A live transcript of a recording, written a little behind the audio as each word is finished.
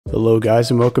Hello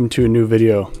guys, and welcome to a new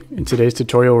video. In today's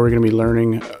tutorial we're going to be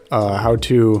learning how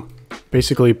to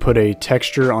basically put a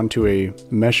texture onto a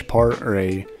mesh part or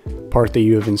a part that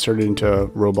you have inserted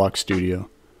into Roblox Studio.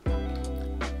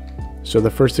 So the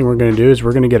first thing we're going to do is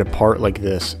we're going to get a part like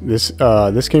this. This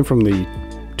came from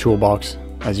the toolbox.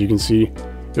 As you can see,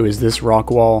 it was this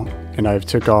rock wall, and I've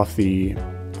took off the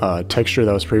texture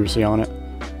that was previously on it,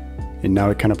 and now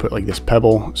it kind of put like this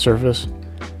pebble surface.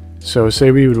 So say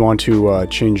we would want to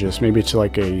change this maybe to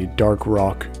like a dark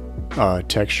rock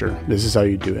texture. This is how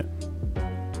you do it.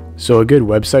 So a good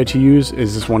website to use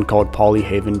is this one called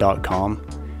polyhaven.com,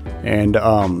 and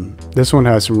this one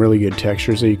has some really good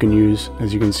textures that you can use.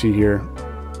 As you can see here,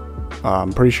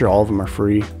 I'm pretty sure all of them are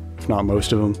free, if not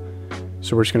most of them.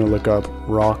 So we're just going to look up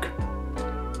rock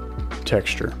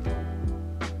texture.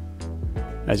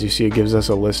 As you see, it gives us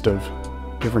a list of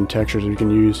different textures we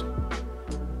can use.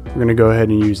 We're going to go ahead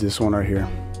and use this one right here.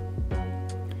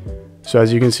 So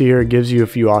as you can see here, it gives you a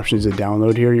few options to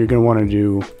download here. You're going to want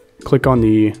to click on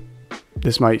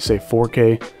this might say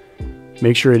 4K.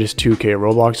 Make sure it is 2K.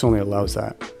 Roblox only allows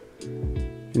that.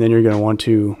 And then you're going to want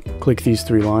to click these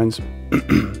three lines.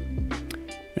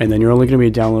 And then you're only going to be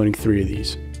downloading 3 of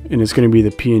these. And it's going to be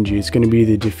the PNG. It's going to be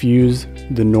the diffuse,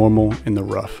 the normal, and the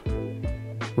rough.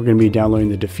 We're going to be downloading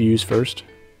the diffuse first,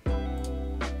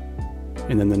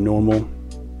 and then the normal.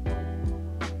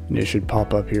 And it should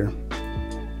pop up here,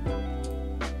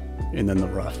 and then the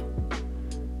rough.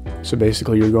 So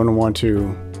basically you're going to want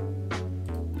to,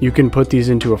 you can put these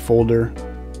into a folder,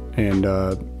 and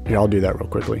here, I'll do that real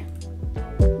quickly.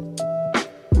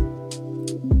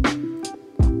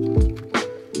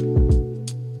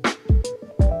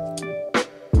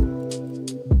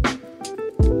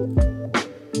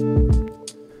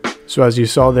 So as you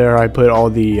saw there, I put all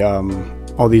these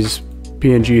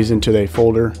PNGs into a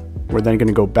folder. We're then going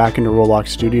to go back into Roblox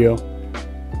Studio,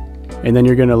 and then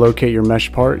you're going to locate your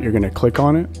mesh part. You're going to click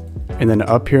on it, and then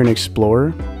up here in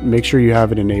Explorer, make sure you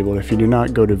have it enabled. If you do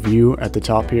not, go to View at the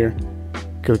top here,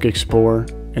 click Explorer,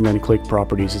 and then click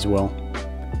Properties as well.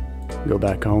 Go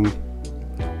back home.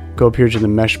 Go up here to the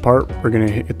mesh part. We're going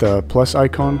to hit the plus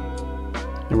icon,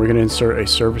 and we're going to insert a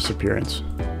surface appearance.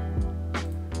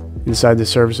 Inside the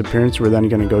surface appearance, we're then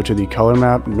going to go to the color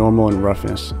map, normal, and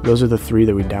roughness. Those are the 3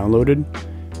 that we downloaded.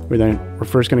 We're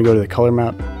first going to go to the color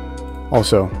map.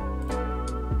 Also,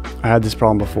 I had this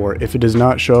problem before. If it does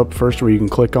not show up first where you can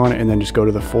click on it and then just go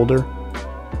to the folder,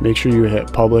 make sure you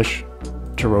hit publish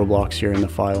to Roblox here in the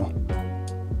file.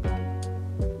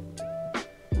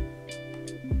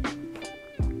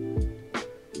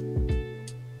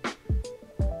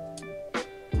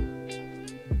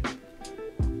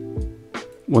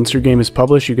 Once your game is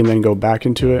published, you can then go back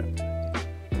into it,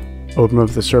 open up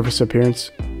the surface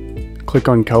appearance, click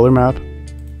on color map,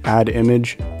 add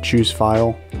image, choose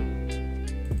file,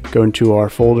 go into our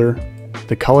folder.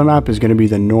 The color map is going to be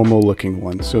the normal looking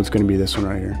one, so it's going to be this one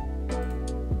right here.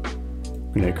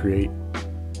 I'm going to create.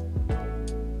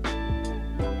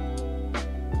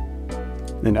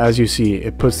 And as you see,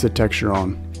 it puts the texture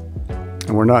on, and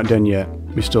we're not done yet.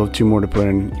 We still have 2 more to put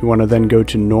in. You want to then go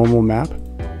to normal map,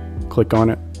 click on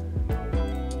it,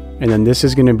 and then this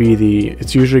is going to be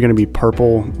it's usually going to be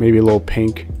purple, maybe a little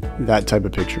pink, that type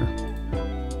of picture.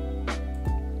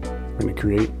 We're going to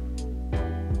create.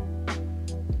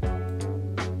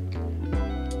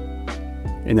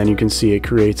 And then you can see it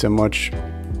creates a much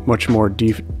more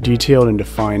detailed and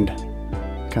defined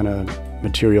kind of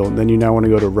material. Then you now want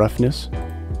to go to roughness,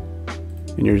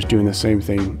 and you're just doing the same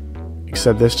thing,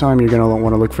 except this time you're going to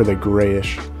want to look for the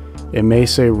grayish. It may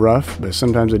say rough, but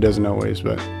sometimes it doesn't always,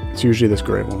 but it's usually this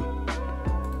gray one.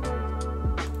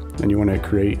 Then you want to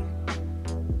create.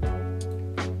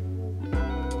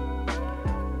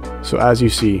 So as you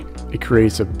see, it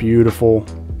creates a beautiful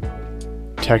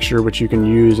texture which you can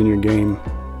use in your game,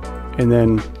 and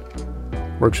then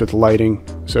works with lighting.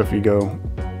 So if you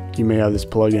may have this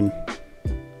plugin,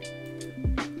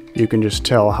 you can just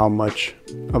tell how much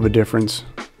of a difference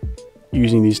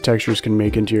using these textures can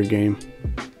make into your game.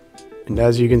 And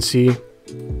as you can see,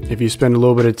 if you spend a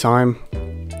little bit of time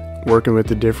working with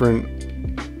the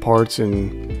different parts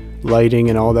and lighting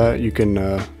and all that, you can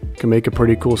make a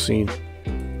pretty cool scene.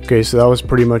 Okay, so that was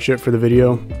pretty much it for the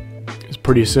video. It's a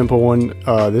pretty simple one.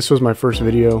 This was my first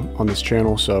video on this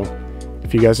channel, so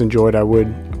if you guys enjoyed, I would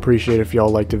appreciate if y'all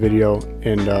liked the video,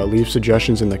 and leave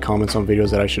suggestions in the comments on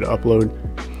videos that I should upload.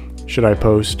 Should I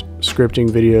post scripting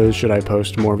videos? Should I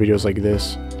post more videos like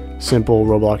this? Simple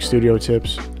Roblox Studio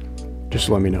tips? Just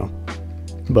let me know.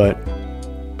 But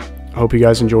I hope you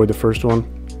guys enjoyed the first one,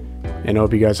 and I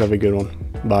hope you guys have a good one.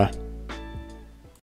 Bye.